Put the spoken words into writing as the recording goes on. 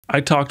I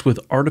talked with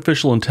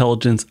artificial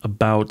intelligence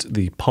about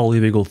the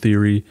polyvagal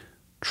theory,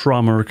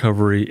 trauma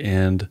recovery,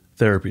 and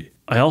therapy.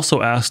 I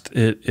also asked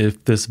it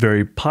if this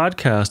very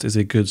podcast is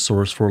a good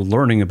source for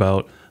learning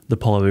about the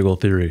polyvagal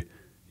theory.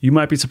 You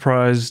might be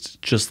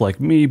surprised, just like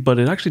me, but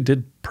it actually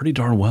did pretty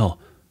darn well.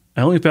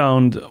 I only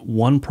found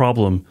one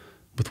problem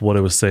with what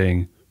it was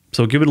saying,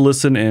 so give it a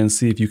listen and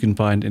see if you can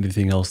find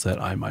anything else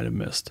that I might have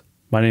missed.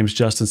 My name is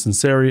Justin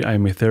Sinceri. I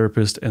am a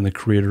therapist and the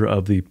creator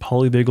of the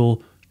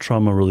Polyvagal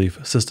Trauma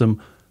Relief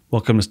System.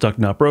 Welcome to Stuck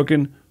Not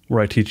Broken, where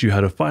I teach you how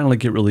to finally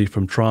get relief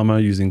from trauma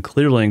using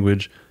clear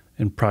language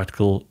and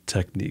practical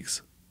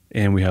techniques.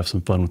 And we have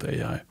some fun with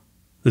AI.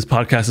 This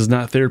podcast is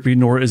not therapy,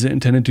 nor is it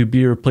intended to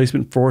be a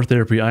replacement for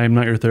therapy. I am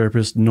not your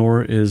therapist,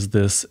 nor is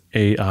this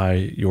AI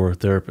your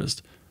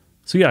therapist.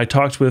 So yeah, I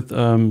talked with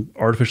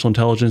artificial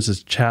intelligence.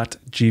 It's Chat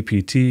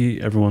GPT.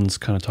 Everyone's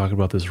kind of talking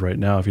about this right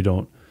now. If you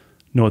don't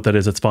know what that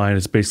is, that's fine.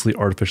 It's basically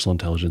artificial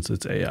intelligence.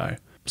 It's AI.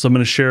 So I'm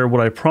going to share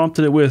what I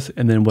prompted it with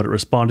and then what it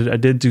responded. I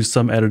did do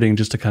some editing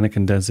just to kind of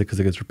condense it because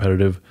it gets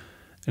repetitive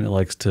and it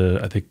likes to,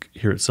 I think,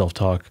 hear itself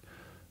talk.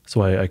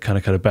 So I kind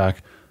of cut it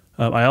back.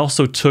 I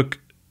also took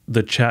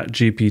the Chat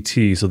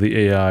GPT, so the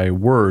AI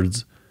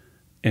words,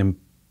 and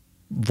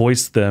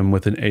voiced them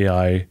with an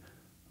AI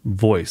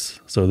voice.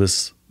 So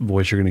this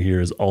voice you're going to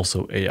hear is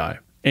also AI.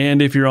 And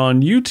if you're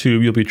on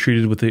YouTube, you'll be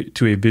treated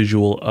to a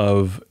visual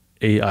of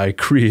AI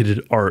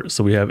created art.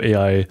 So we have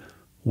AI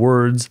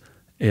words,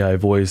 AI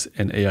voice,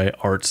 and AI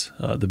art,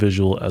 the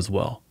visual as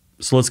well.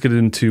 So let's get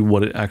into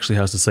what it actually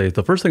has to say.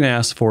 The first thing I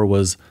asked for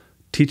was,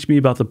 teach me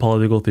about the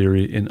polyvagal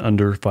theory in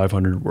under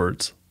 500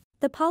 words.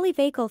 The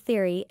polyvagal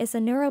theory is a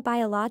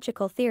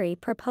neurobiological theory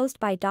proposed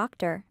by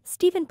Dr.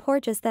 Stephen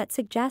Porges that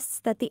suggests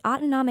that the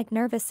autonomic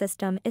nervous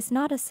system is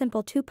not a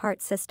simple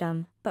two-part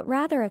system, but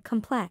rather a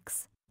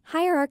complex,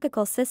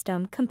 hierarchical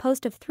system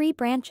composed of three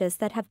branches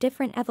that have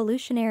different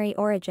evolutionary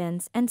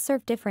origins and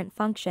serve different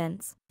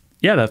functions.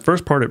 Yeah, that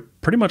first part it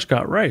pretty much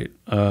got right.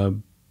 But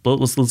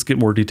let's get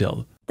more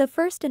detailed. The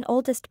first and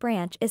oldest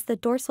branch is the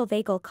dorsal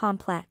vagal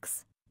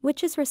complex,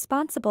 which is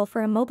responsible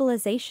for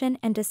immobilization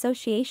and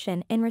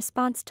dissociation in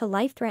response to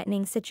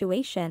life-threatening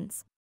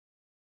situations.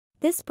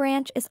 This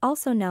branch is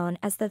also known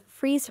as the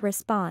freeze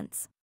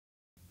response.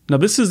 Now,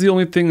 this is the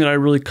only thing that I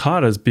really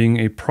caught as being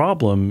a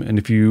problem, and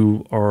if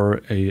you are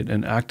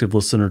an active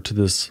listener to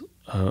this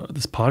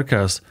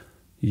podcast,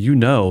 you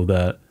know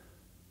that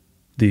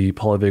the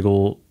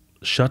polyvagal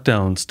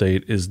shutdown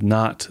state is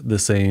not the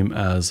same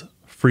as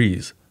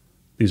freeze.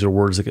 These are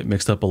words that get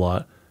mixed up a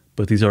lot,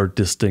 but these are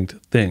distinct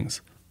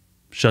things.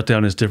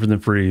 Shutdown is different than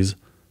freeze,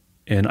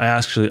 and I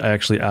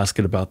actually ask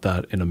it about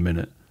that in a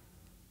minute.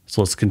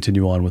 So let's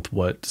continue on with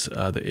what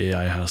the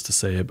AI has to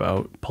say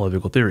about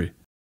polyvagal theory.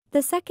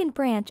 The second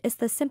branch is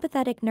the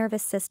sympathetic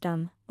nervous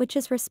system, which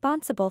is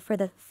responsible for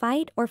the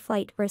fight or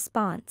flight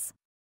response.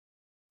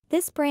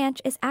 This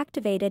branch is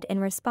activated in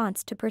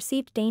response to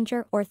perceived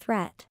danger or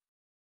threat.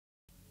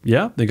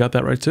 Yeah, they got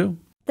that right too.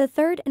 The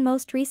third and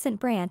most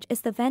recent branch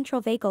is the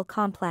ventral vagal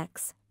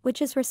complex,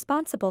 which is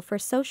responsible for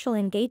social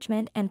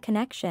engagement and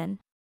connection.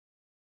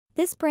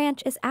 This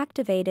branch is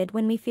activated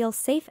when we feel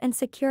safe and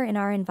secure in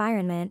our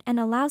environment and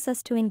allows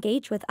us to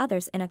engage with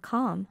others in a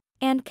calm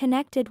and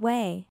connected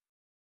way.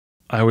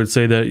 I would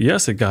say that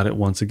yes, it got it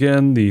once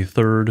again. The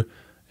third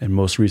and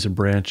most recent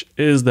branch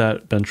is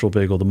that ventral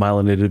vagal, the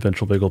myelinated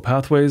ventral vagal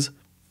pathways,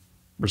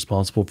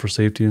 responsible for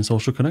safety and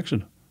social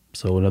connection.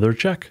 So another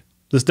check.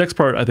 This next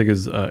part I think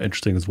is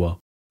interesting as well.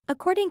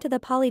 According to the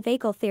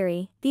polyvagal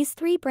theory, these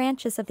three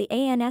branches of the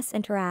ANS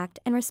interact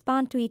and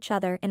respond to each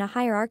other in a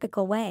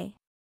hierarchical way.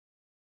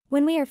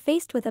 When we are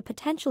faced with a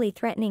potentially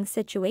threatening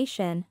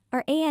situation,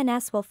 our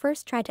ANS will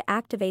first try to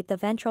activate the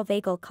ventral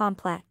vagal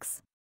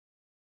complex.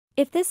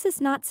 If this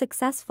is not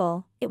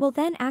successful, it will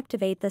then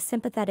activate the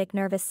sympathetic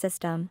nervous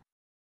system.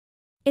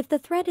 If the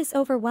threat is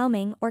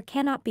overwhelming or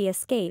cannot be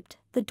escaped,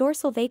 the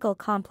dorsal vagal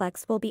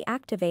complex will be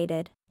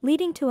activated,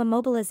 leading to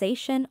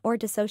immobilization or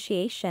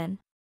dissociation.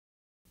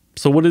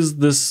 So what is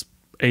this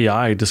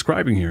AI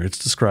describing here? It's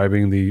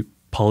describing the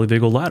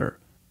polyvagal ladder.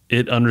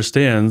 It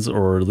understands,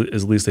 or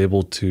is at least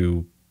able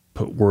to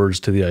put words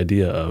to the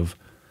idea of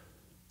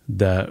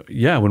that,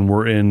 yeah, when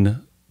we're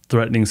in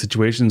threatening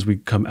situations, we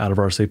come out of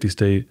our safety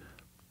state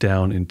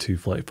down into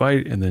flight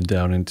fight and then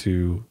down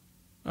into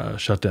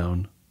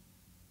shutdown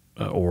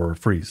or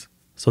freeze.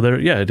 So there,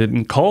 yeah, it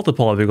didn't call it the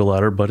polyvagal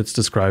ladder, but it's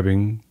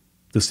describing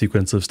the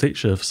sequence of state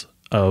shifts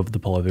of the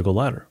polyvagal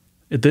ladder.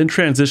 It then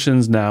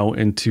transitions now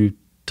into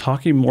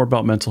talking more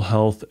about mental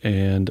health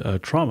and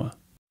trauma.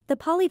 The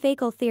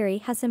polyvagal theory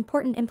has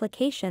important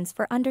implications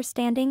for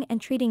understanding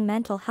and treating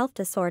mental health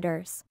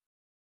disorders.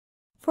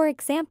 For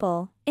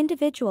example,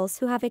 individuals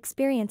who have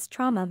experienced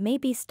trauma may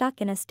be stuck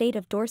in a state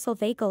of dorsal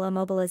vagal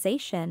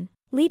immobilization,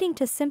 leading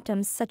to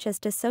symptoms such as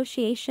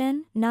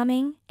dissociation,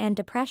 numbing, and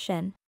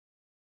depression.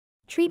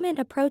 Treatment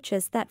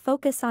approaches that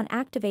focus on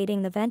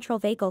activating the ventral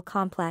vagal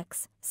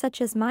complex, such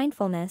as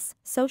mindfulness,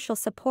 social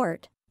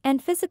support,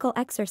 and physical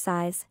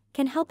exercise,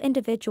 can help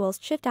individuals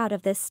shift out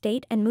of this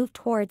state and move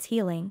towards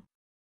healing.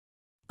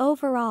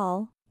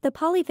 Overall, The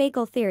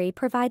polyvagal theory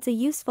provides a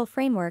useful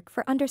framework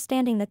for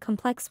understanding the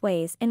complex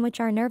ways in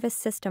which our nervous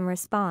system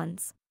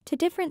responds to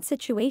different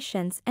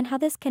situations and how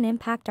this can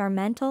impact our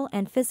mental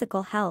and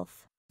physical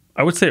health.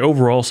 I would say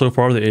overall, so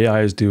far, the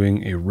AI is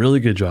doing a really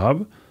good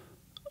job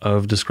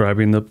of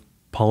describing the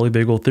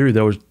polyvagal theory.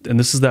 And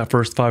this is that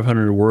first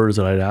 500 words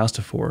that I'd asked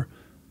it for.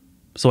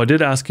 So I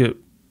did ask it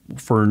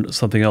for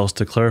something else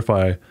to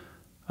clarify.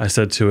 I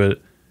said to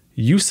it,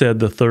 you said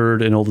the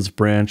third and oldest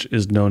branch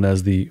is known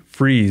as the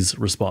freeze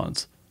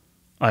response.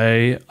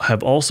 I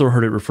have also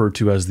heard it referred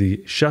to as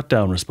the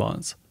shutdown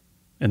response.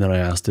 And then I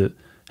asked it,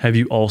 have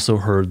you also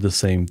heard the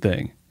same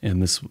thing?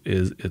 And this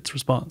is its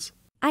response.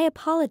 I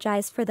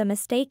apologize for the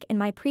mistake in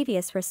my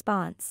previous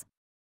response.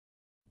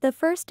 The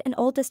first and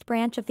oldest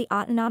branch of the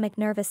autonomic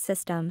nervous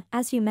system,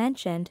 as you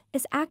mentioned,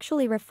 is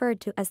actually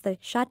referred to as the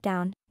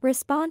shutdown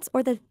response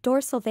or the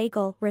dorsal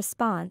vagal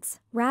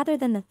response, rather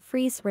than the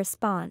freeze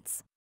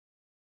response.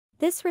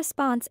 This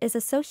response is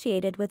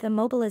associated with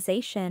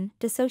immobilization,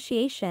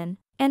 dissociation,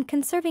 and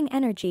conserving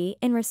energy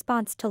in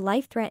response to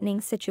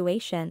life-threatening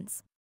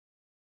situations.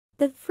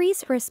 The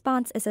freeze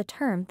response is a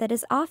term that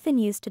is often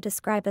used to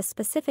describe a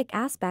specific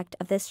aspect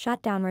of this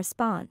shutdown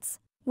response,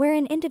 where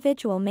an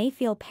individual may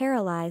feel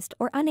paralyzed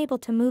or unable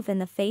to move in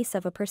the face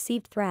of a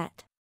perceived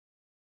threat.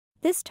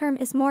 This term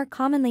is more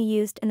commonly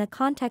used in the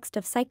context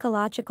of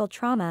psychological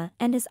trauma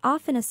and is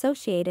often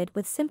associated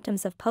with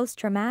symptoms of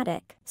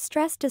post-traumatic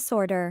stress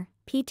disorder,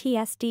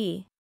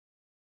 PTSD.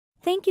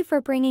 Thank you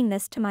for bringing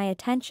this to my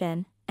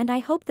attention, and I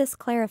hope this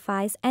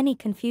clarifies any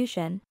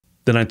confusion.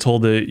 Then I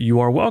told it, you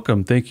are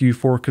welcome. Thank you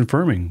for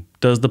confirming.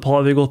 Does the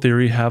polyvagal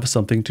theory have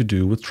something to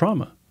do with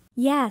trauma?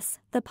 Yes,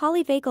 the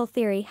polyvagal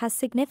theory has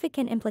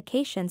significant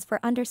implications for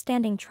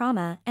understanding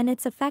trauma and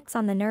its effects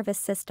on the nervous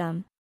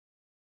system.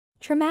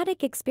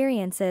 Traumatic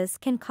experiences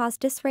can cause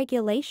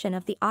dysregulation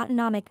of the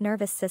autonomic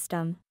nervous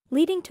system,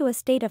 leading to a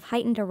state of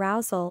heightened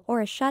arousal or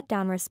a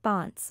shutdown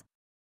response.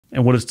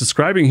 And what it's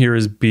describing here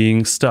is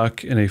being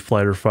stuck in a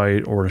flight or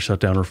fight or a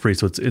shutdown or freeze.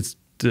 So it's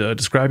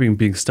describing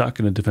being stuck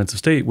in a defensive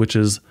state, which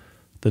is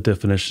the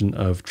definition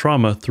of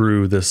trauma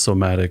through this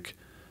somatic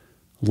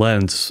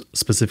lens,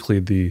 specifically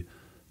the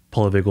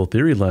polyvagal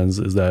theory lens,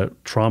 is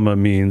that trauma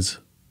means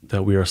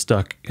that we are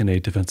stuck in a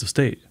defensive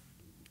state.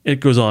 It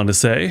goes on to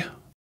say,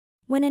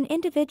 when an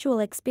individual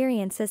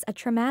experiences a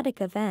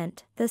traumatic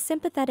event, the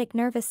sympathetic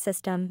nervous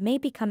system may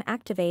become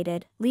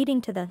activated,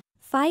 leading to the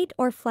fight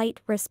or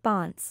flight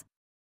response.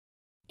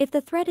 If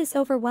the threat is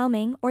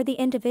overwhelming or the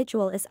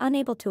individual is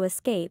unable to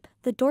escape,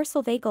 the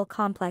dorsal vagal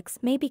complex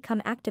may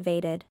become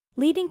activated,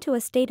 leading to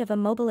a state of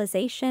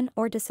immobilization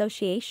or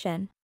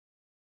dissociation.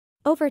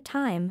 Over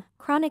time,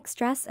 chronic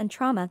stress and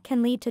trauma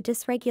can lead to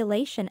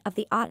dysregulation of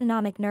the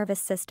autonomic nervous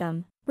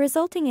system,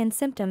 resulting in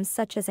symptoms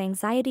such as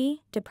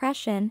anxiety,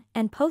 depression,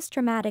 and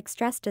post-traumatic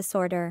stress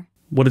disorder.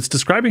 What it's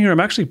describing here, I'm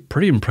actually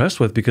pretty impressed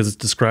with, because it's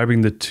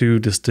describing the two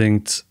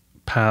distinct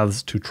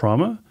paths to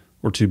trauma,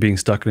 or to being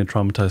stuck in a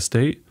traumatized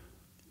state: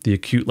 the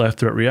acute life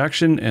threat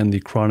reaction and the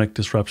chronic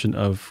disruption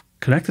of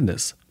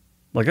connectedness.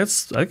 I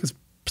think it's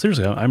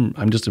seriously,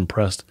 I'm just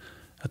impressed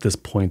at this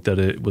point that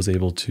it was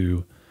able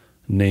to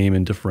name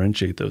and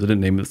differentiate those. It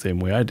didn't name it the same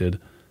way I did,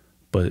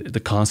 but the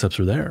concepts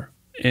are there.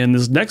 And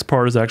this next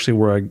part is actually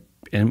where I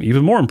am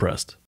even more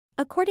impressed.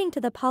 According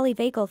to the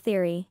polyvagal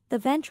theory, the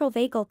ventral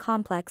vagal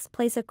complex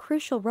plays a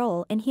crucial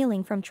role in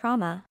healing from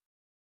trauma.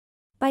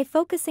 By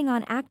focusing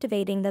on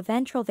activating the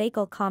ventral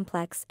vagal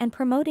complex and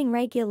promoting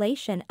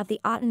regulation of the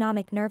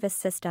autonomic nervous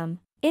system,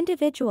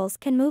 individuals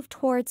can move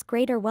towards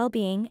greater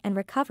well-being and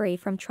recovery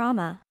from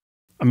trauma.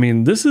 I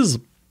mean, this is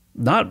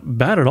not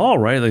bad at all,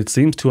 right? It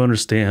seems to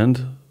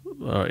understand,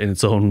 in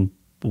its own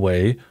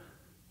way,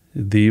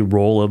 the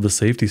role of the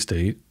safety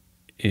state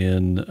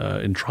in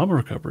trauma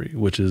recovery,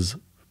 which is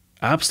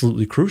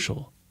absolutely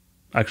crucial.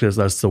 Actually,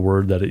 that's the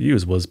word that it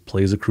used, was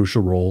plays a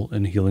crucial role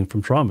in healing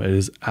from trauma. It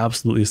is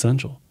absolutely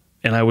essential.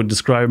 And I would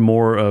describe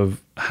more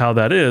of how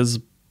that is,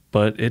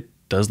 but it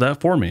does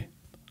that for me.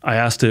 I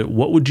asked it,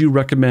 what would you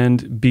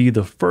recommend be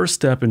the first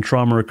step in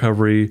trauma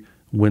recovery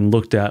when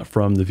looked at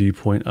from the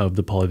viewpoint of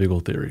the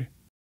polyvagal theory?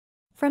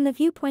 From the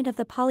viewpoint of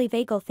the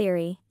polyvagal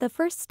theory, the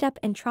first step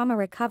in trauma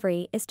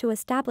recovery is to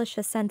establish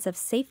a sense of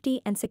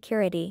safety and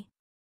security.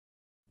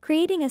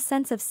 Creating a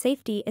sense of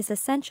safety is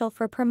essential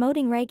for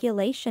promoting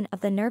regulation of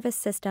the nervous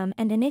system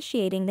and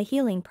initiating the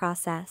healing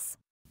process.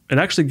 It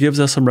actually gives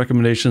us some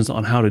recommendations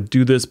on how to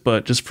do this,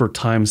 but just for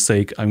time's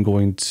sake, I'm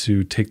going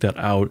to take that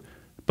out.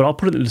 But I'll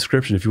put it in the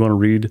description if you want to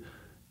read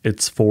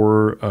its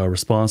 4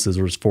 responses,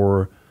 or its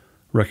 4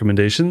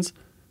 recommendations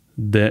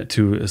that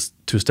to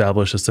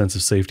establish a sense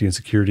of safety and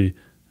security,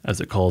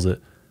 as it calls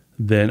it.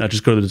 Then I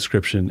just go to the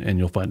description and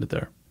you'll find it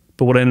there.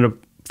 But what I ended up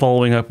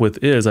following up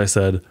with is, I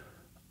said,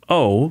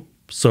 oh,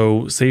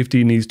 so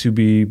safety needs to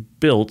be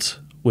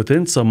built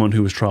within someone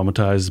who is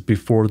traumatized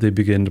before they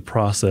begin to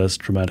process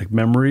traumatic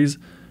memories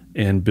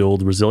and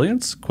build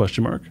resilience? ?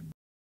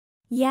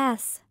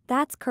 Yes,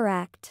 that's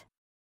correct.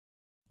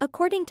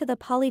 According to the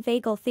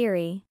polyvagal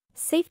theory,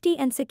 Safety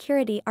and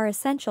security are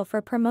essential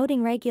for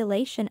promoting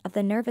regulation of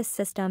the nervous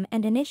system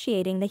and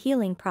initiating the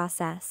healing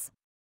process.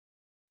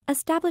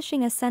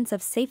 Establishing a sense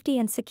of safety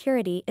and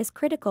security is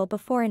critical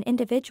before an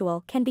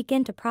individual can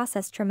begin to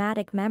process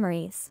traumatic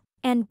memories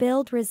and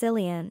build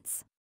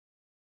resilience.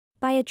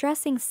 By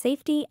addressing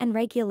safety and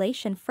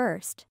regulation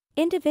first,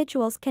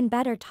 individuals can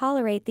better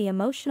tolerate the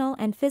emotional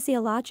and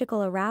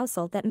physiological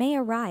arousal that may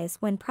arise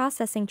when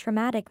processing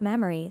traumatic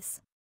memories.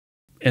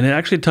 And it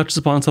actually touches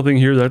upon something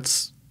here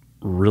that's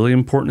really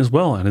important as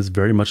well, and is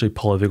very much a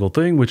polyvagal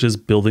thing, which is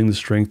building the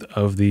strength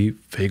of the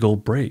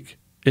vagal brake.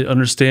 It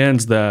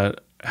understands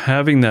that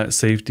having that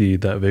safety,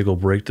 that vagal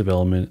brake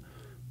development,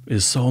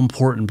 is so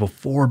important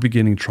before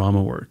beginning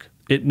trauma work.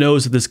 It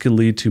knows that this can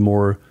lead to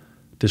more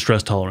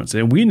distress tolerance.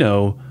 And we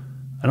know,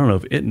 I don't know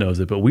if it knows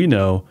it, but we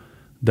know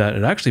that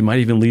it actually might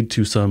even lead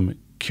to some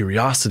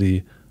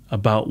curiosity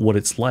about what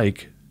it's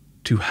like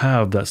to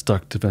have that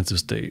stuck defensive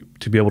state,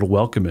 to be able to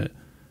welcome it,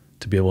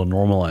 to be able to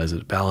normalize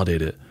it,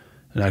 validate it,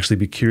 and actually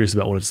be curious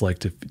about what it's like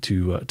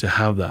to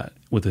have that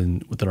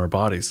within our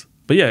bodies.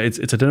 But yeah, it's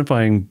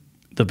identifying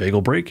the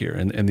vagal brake here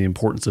and the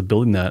importance of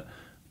building that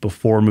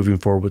before moving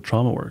forward with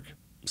trauma work.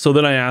 So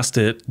then I asked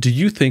it, do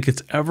you think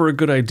it's ever a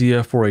good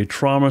idea for a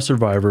trauma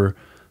survivor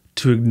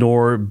to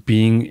ignore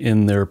being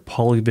in their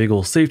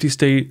polyvagal safety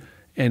state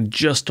and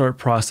just start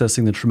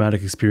processing the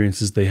traumatic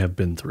experiences they have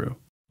been through?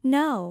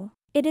 No.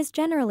 It is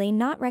generally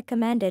not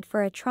recommended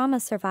for a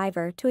trauma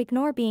survivor to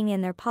ignore being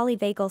in their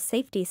polyvagal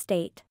safety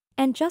state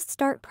and just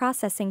start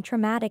processing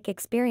traumatic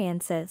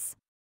experiences.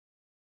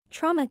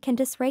 Trauma can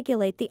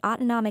dysregulate the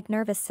autonomic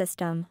nervous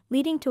system,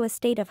 leading to a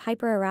state of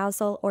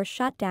hyperarousal or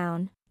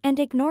shutdown, and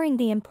ignoring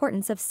the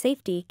importance of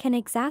safety can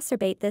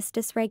exacerbate this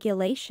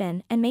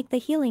dysregulation and make the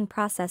healing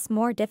process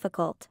more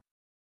difficult.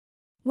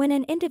 When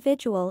an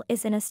individual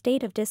is in a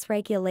state of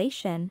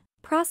dysregulation,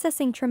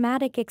 processing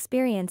traumatic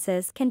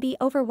experiences can be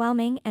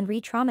overwhelming and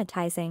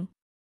re-traumatizing.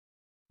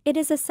 It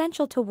is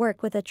essential to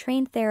work with a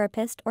trained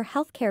therapist or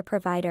healthcare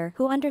provider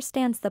who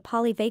understands the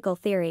polyvagal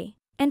theory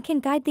and can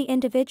guide the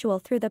individual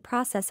through the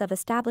process of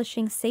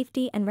establishing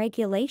safety and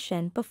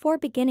regulation before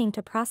beginning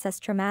to process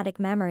traumatic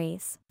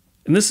memories.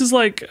 And this is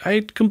I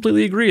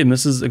completely agree. And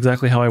this is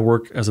exactly how I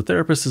work as a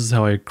therapist. This is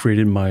how I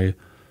created my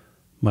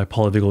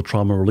polyvagal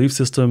trauma relief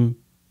system.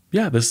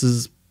 Yeah, this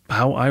is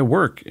how I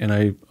work.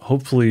 And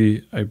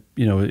hopefully,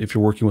 if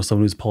you're working with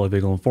someone who's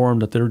polyvagal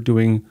informed, that they're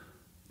doing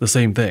the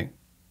same thing.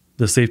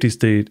 The safety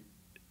state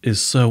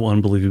is so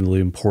unbelievably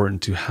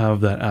important to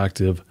have that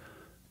active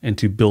and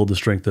to build the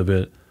strength of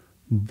it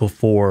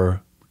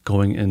before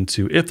going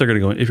into, if you're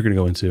going to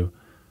go into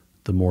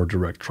the more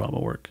direct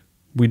trauma work.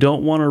 We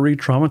don't want to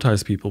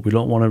re-traumatize people. We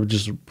don't want to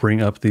just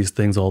bring up these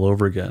things all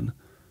over again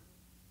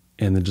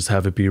and then just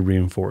have it be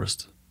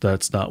reinforced.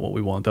 That's not what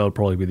we want. That would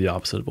probably be the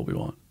opposite of what we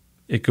want.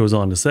 It goes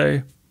on to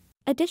say,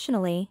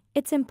 additionally,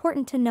 it's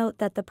important to note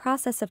that the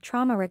process of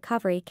trauma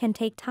recovery can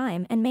take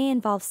time and may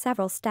involve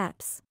several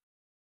steps.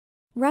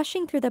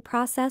 Rushing through the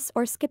process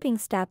or skipping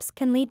steps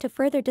can lead to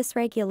further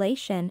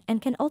dysregulation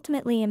and can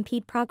ultimately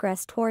impede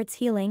progress towards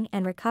healing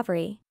and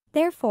recovery.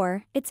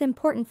 Therefore, it's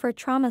important for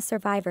trauma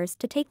survivors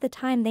to take the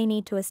time they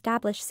need to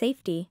establish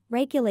safety,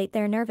 regulate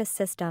their nervous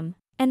system,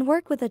 and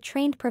work with a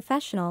trained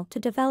professional to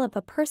develop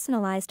a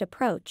personalized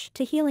approach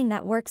to healing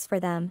that works for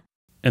them.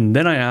 And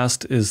then I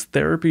asked, is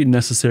therapy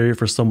necessary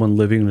for someone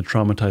living in a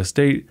traumatized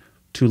state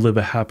to live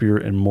a happier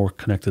and more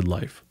connected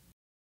life?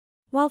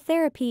 While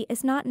therapy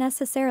is not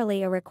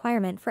necessarily a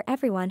requirement for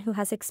everyone who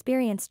has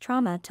experienced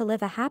trauma to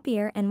live a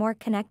happier and more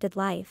connected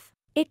life,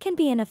 it can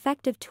be an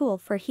effective tool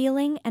for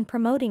healing and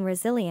promoting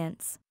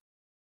resilience.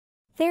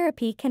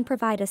 Therapy can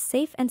provide a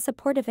safe and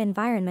supportive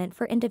environment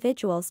for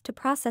individuals to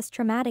process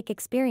traumatic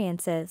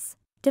experiences,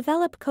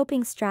 develop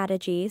coping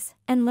strategies,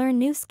 and learn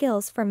new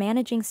skills for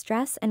managing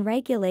stress and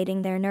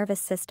regulating their nervous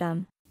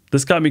system.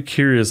 This got me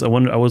curious. I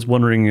was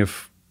wondering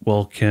if,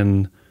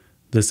 can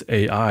this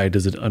AI,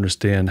 does it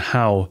understand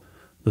how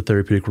the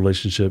therapeutic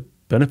relationship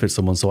benefits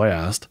someone? So I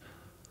asked,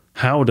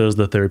 how does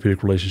the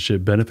therapeutic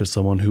relationship benefit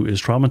someone who is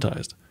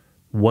traumatized?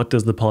 What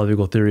does the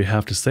polyvagal theory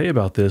have to say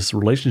about this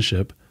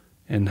relationship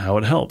and how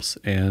it helps?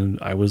 And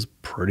I was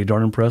pretty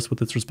darn impressed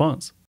with its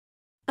response.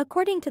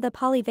 According to the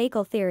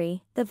polyvagal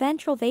theory, the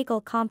ventral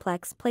vagal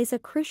complex plays a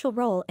crucial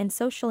role in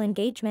social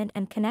engagement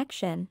and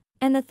connection,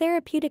 and the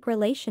therapeutic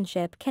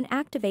relationship can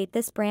activate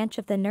this branch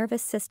of the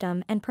nervous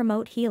system and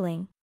promote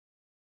healing.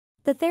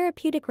 The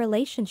therapeutic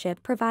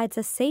relationship provides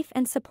a safe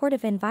and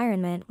supportive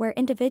environment where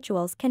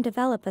individuals can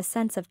develop a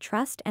sense of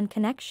trust and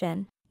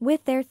connection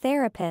with their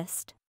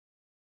therapist.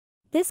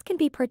 This can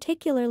be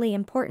particularly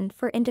important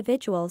for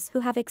individuals who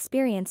have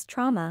experienced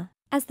trauma,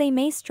 as they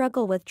may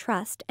struggle with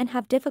trust and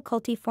have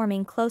difficulty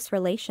forming close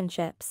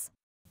relationships.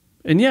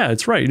 And yeah,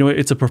 it's right.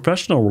 It's a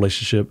professional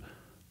relationship,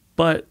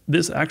 but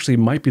this actually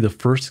might be the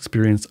first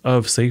experience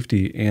of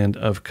safety and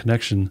of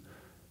connection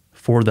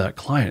for that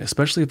client,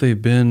 especially if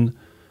they've been,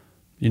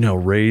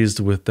 raised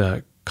with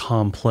that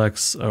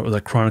complex or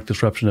that chronic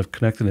disruption of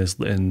connectedness,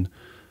 and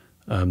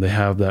they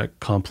have that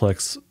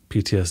complex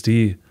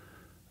PTSD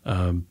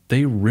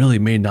they really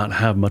may not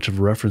have much of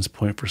a reference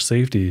point for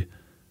safety.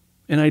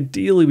 And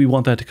ideally, we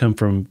want that to come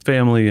from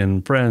family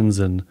and friends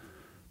and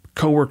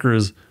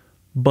coworkers,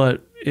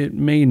 but it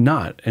may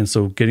not. And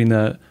so getting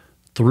that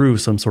through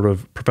some sort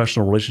of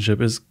professional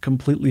relationship is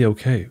completely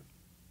okay.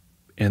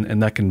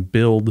 And that can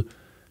build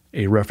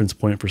a reference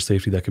point for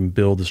safety, that can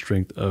build the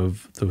strength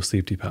of those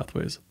safety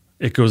pathways.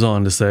 It goes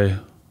on to say,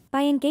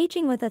 by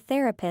engaging with a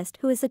therapist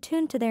who is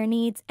attuned to their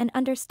needs and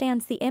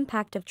understands the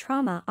impact of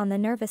trauma on the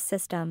nervous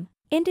system,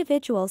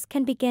 individuals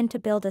can begin to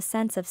build a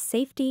sense of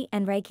safety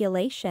and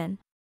regulation.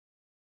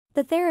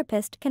 The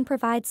therapist can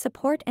provide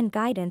support and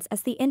guidance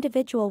as the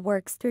individual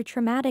works through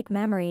traumatic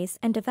memories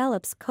and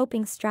develops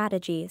coping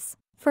strategies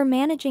for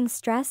managing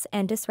stress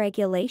and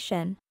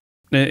dysregulation.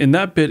 In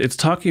that bit, it's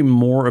talking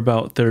more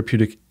about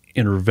therapeutic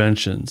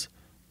interventions.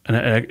 And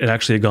it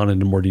actually had gone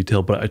into more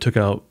detail, but I took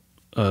out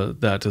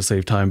that to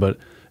save time. But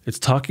it's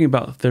talking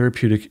about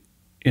therapeutic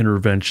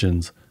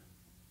interventions.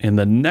 And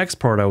the next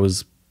part I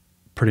was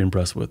pretty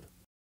impressed with.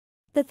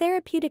 The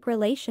therapeutic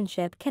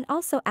relationship can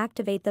also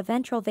activate the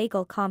ventral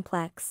vagal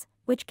complex,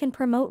 which can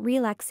promote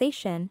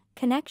relaxation,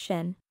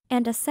 connection,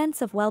 and a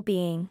sense of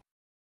well-being.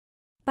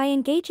 By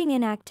engaging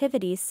in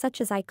activities such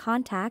as eye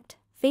contact,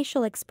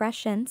 facial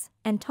expressions,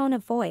 and tone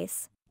of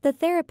voice, the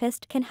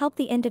therapist can help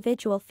the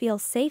individual feel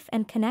safe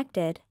and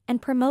connected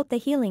and promote the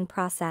healing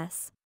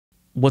process.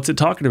 What's it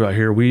talking about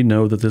here? We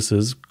know that this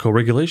is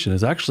co-regulation.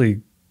 It's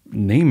actually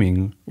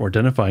naming or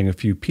identifying a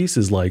few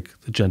pieces like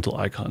the gentle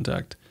eye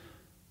contact,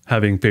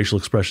 having facial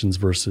expressions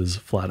versus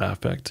flat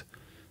affect,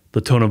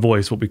 the tone of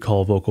voice, what we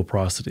call vocal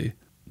prosody.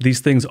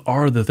 These things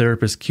are the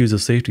therapist's cues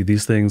of safety.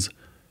 These things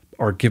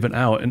are given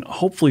out and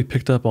hopefully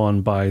picked up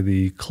on by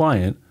the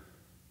client.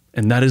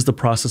 And that is the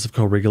process of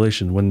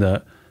co-regulation, when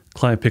the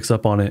client picks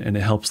up on it and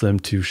it helps them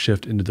to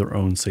shift into their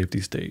own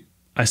safety state.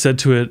 I said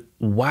to it,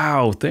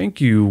 wow,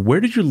 thank you. Where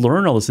did you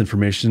learn all this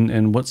information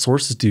and what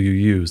sources do you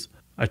use?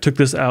 I took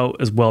this out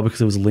as well because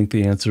it was a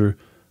lengthy answer,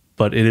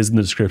 but it is in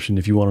the description.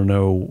 If you want to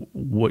know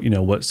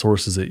what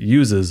sources it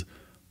uses,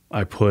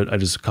 I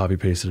just copy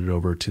pasted it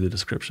over to the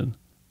description.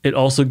 It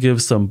also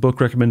gives some book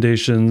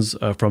recommendations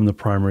from the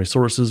primary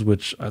sources,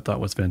 which I thought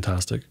was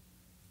fantastic.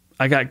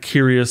 I got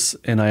curious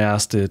and I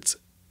asked it,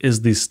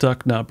 is the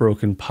Stuck Not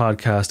Broken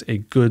podcast a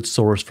good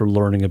source for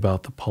learning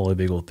about the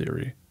polyvagal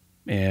theory?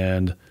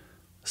 And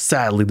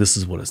sadly, this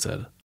is what it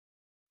said.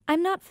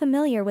 I'm not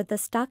familiar with the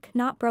Stuck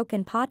Not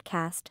Broken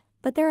podcast,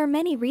 but there are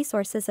many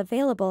resources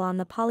available on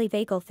the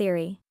polyvagal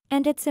theory,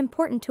 and it's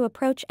important to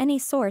approach any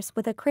source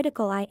with a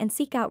critical eye and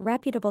seek out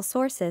reputable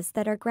sources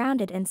that are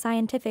grounded in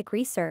scientific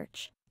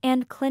research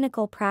and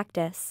clinical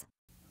practice.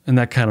 And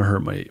that kind of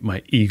hurt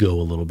my ego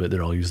a little bit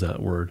there. I'll use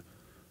that word.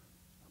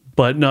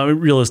 But no,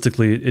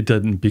 realistically, it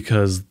didn't,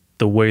 because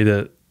the way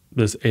that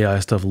this AI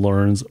stuff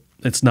learns,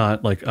 it's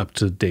not like up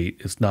to date.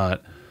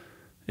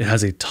 It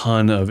has a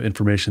ton of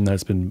information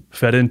that's been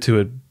fed into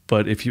it.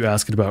 But if you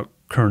ask it about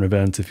current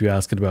events, if you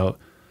ask it about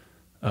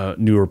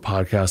newer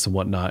podcasts and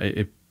whatnot,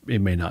 it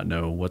may not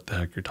know what the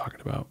heck you're talking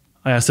about.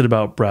 I asked it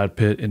about Brad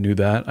Pitt, it knew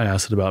that. I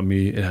asked it about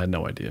me, it had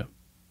no idea.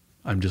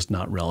 I'm just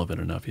not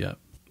relevant enough yet.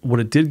 What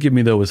it did give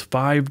me, though, was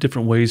 5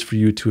 different ways for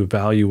you to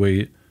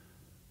evaluate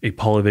a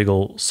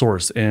polyvagal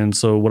source. And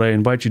so what I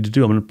invite you to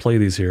do, I'm going to play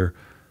these here,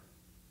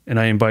 and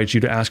I invite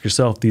you to ask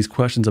yourself these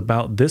questions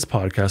about this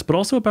podcast, but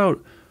also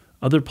about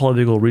other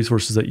polyvagal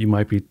resources that you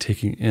might be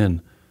taking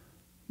in.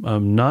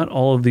 Not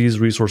all of these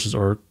resources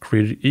are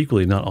created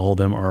equally. Not all of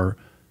them are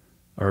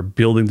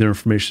building their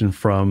information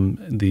from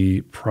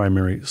the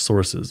primary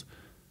sources.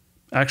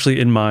 Actually,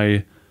 in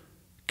my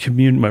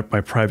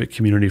private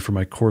community for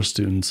my course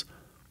students,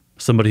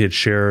 somebody had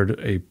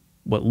shared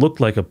what looked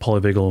like a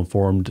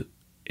polyvagal-informed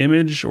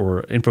image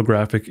or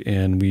infographic,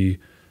 and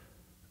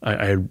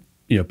I had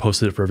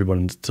posted it for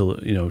everyone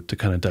to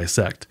kind of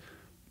dissect.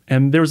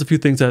 And there was a few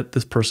things that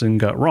this person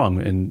got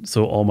wrong, and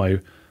so all my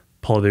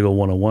Polyvagal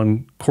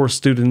 101 course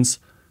students,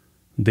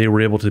 they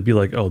were able to be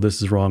like, oh,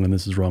 this is wrong, and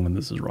this is wrong, and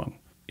this is wrong.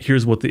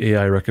 Here's what the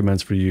AI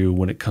recommends for you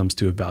when it comes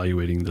to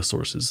evaluating the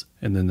sources,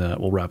 and then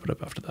we'll wrap it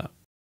up after that.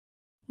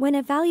 When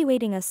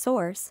evaluating a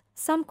source,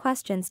 some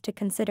questions to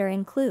consider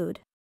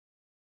include: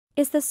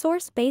 is the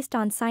source based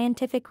on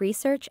scientific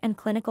research and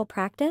clinical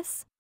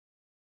practice?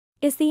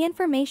 Is the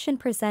information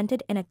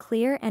presented in a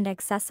clear and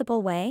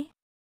accessible way?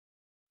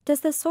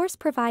 Does the source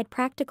provide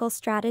practical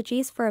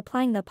strategies for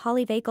applying the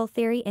polyvagal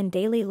theory in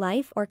daily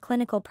life or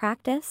clinical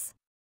practice?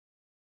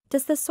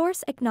 Does the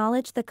source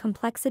acknowledge the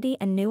complexity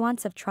and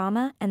nuance of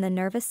trauma and the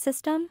nervous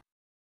system?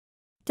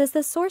 Does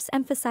the source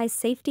emphasize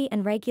safety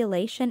and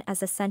regulation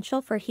as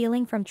essential for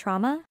healing from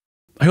trauma?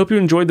 I hope you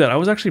enjoyed that. I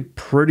was actually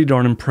pretty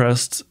darn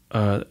impressed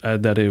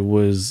that it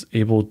was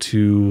able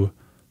to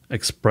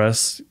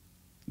express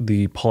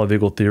the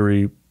polyvagal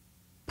theory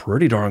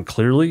pretty darn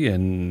clearly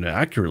and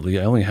accurately.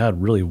 I only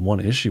had really one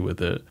issue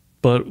with it.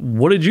 But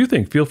what did you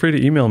think? Feel free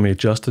to email me at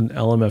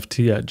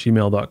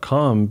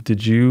justinlmft@gmail.com.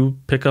 Did you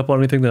pick up on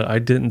anything that I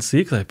didn't see?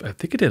 Because I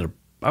think it did.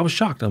 I was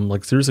shocked. I'm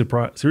like seriously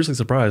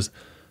surprised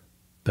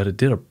that it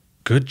did a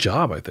good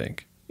job, I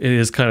think. It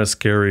is kind of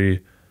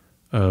scary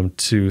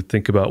to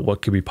think about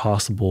what could be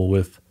possible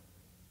with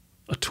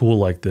a tool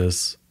like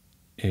this,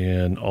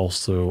 and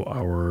also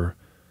our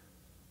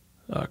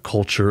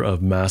culture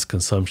of mass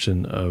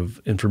consumption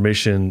of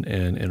information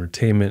and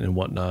entertainment and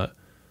whatnot.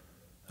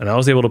 And I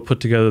was able to put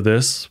together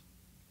this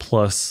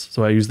plus,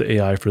 so I use the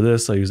AI for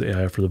this, I use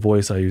AI for the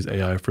voice, I use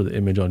AI for the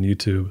image on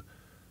YouTube,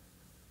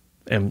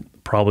 and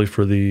probably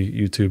for the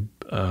YouTube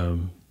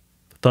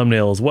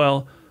thumbnail as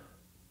well.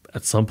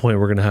 At some point,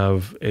 we're going to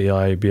have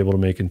AI be able to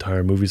make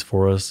entire movies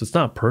for us. It's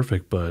not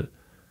perfect, but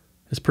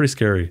it's pretty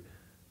scary.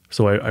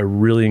 So I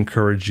really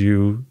encourage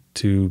you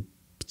to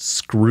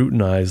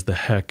scrutinize the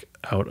heck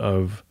out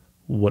of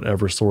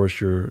whatever source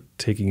you're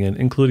taking in,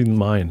 including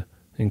mine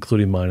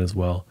as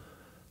well.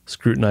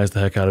 Scrutinize the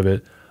heck out of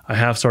it. I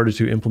have started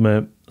to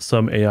implement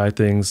some AI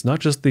things, not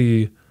just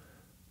the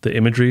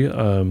imagery,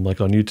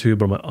 like on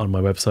YouTube or on my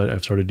website.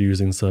 I've started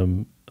using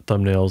some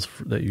thumbnails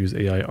that use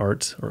AI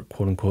art, or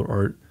quote unquote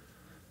art.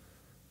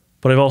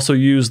 But I've also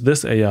used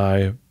this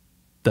AI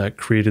that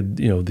created,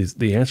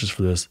 the answers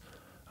for this.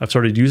 I've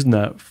started using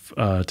that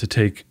to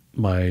take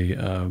my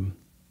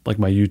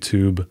my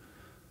YouTube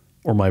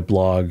or my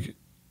blog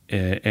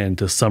and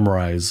to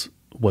summarize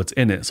what's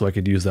in it, so I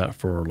could use that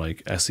for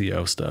like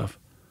SEO stuff.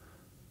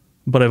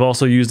 But I've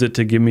also used it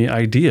to give me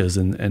ideas,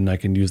 and I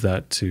can use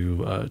that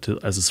to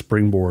as a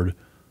springboard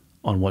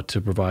on what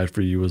to provide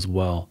for you as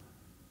well.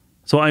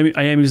 So I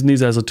am using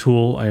these as a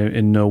tool.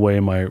 In no way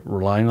am I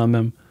relying on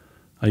them.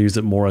 I use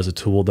it more as a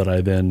tool that I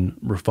then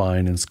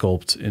refine and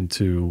sculpt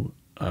into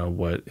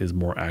what is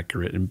more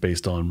accurate and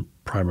based on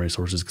primary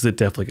sources, because it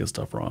definitely gets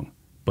stuff wrong.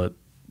 But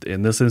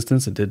in this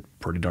instance, it did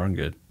pretty darn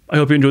good. I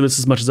hope you enjoyed this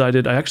as much as I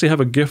did. I actually have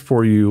a gift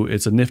for you.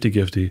 It's a nifty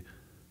gifty.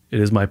 It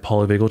is my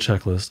polyvagal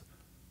checklist.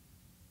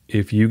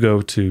 If you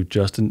go to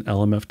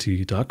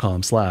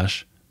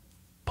justinlmft.com/polyvagal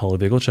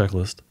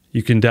checklist,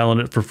 you can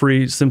download it for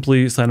free.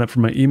 Simply sign up for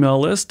my email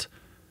list,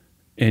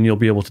 and you'll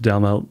be able to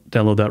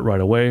download that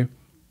right away.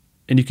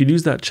 And you can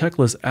use that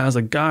checklist as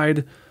a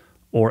guide,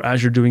 or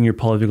as you're doing your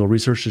polyvagal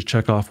research to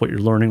check off what you're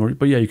learning.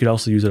 But yeah, you could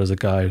also use it as a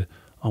guide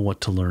on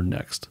what to learn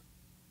next.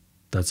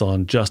 That's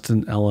on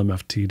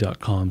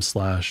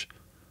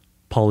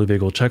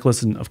justinlmft.com/polyvagal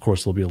checklist. And of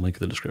course, there'll be a link in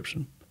the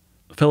description.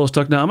 Fellow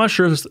Stuck Now, I'm not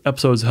sure if this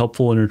episode is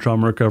helpful in your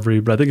trauma recovery,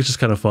 but I think it's just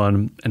kind of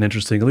fun and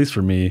interesting, at least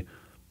for me.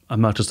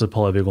 I'm not just a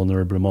polyvagal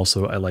nerd, but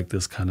I like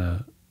this kind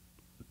of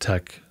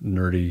tech,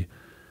 nerdy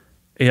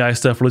AI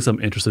stuff. At least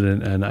I'm interested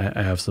in, and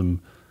I have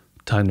some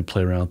time to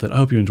play around with it. I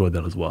hope you enjoyed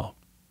that as well.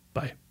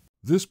 Bye.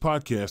 This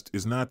podcast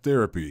is not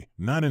therapy,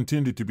 not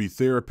intended to be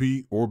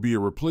therapy or be a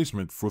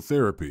replacement for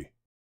therapy.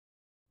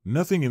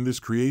 Nothing in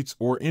this creates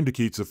or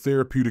indicates a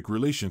therapeutic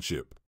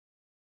relationship.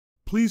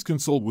 Please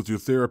consult with your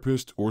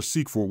therapist or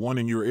seek for one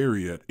in your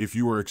area if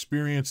you are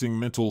experiencing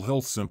mental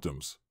health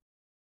symptoms.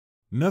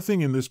 Nothing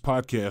in this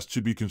podcast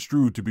should be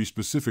construed to be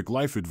specific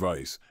life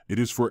advice. It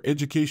is for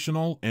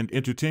educational and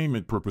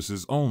entertainment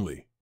purposes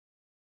only.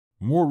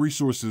 More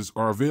resources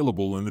are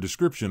available in the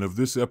description of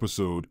this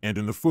episode and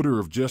in the footer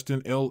of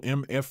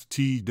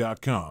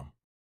justinlmft.com.